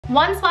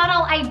One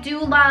swaddle I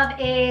do love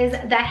is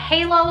the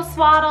Halo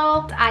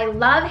swaddle. I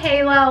love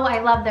Halo.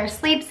 I love their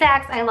sleep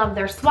sacks. I love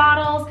their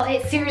swaddles.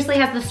 It seriously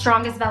has the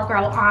strongest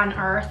Velcro on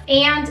earth.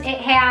 And it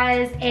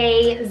has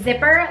a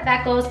zipper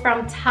that goes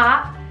from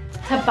top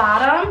to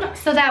bottom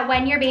so that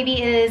when your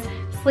baby is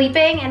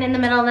sleeping and in the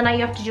middle of the night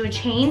you have to do a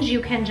change,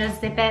 you can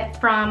just zip it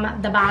from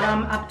the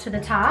bottom up to the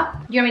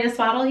top. You want me to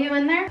swaddle you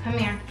in there? Come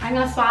here. I'm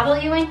gonna swaddle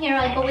you in here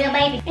like a real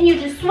baby. And you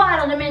just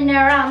swaddled him in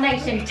there all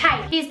nice and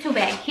tight. He's too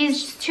big.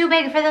 He's just too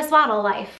big for the swaddle life.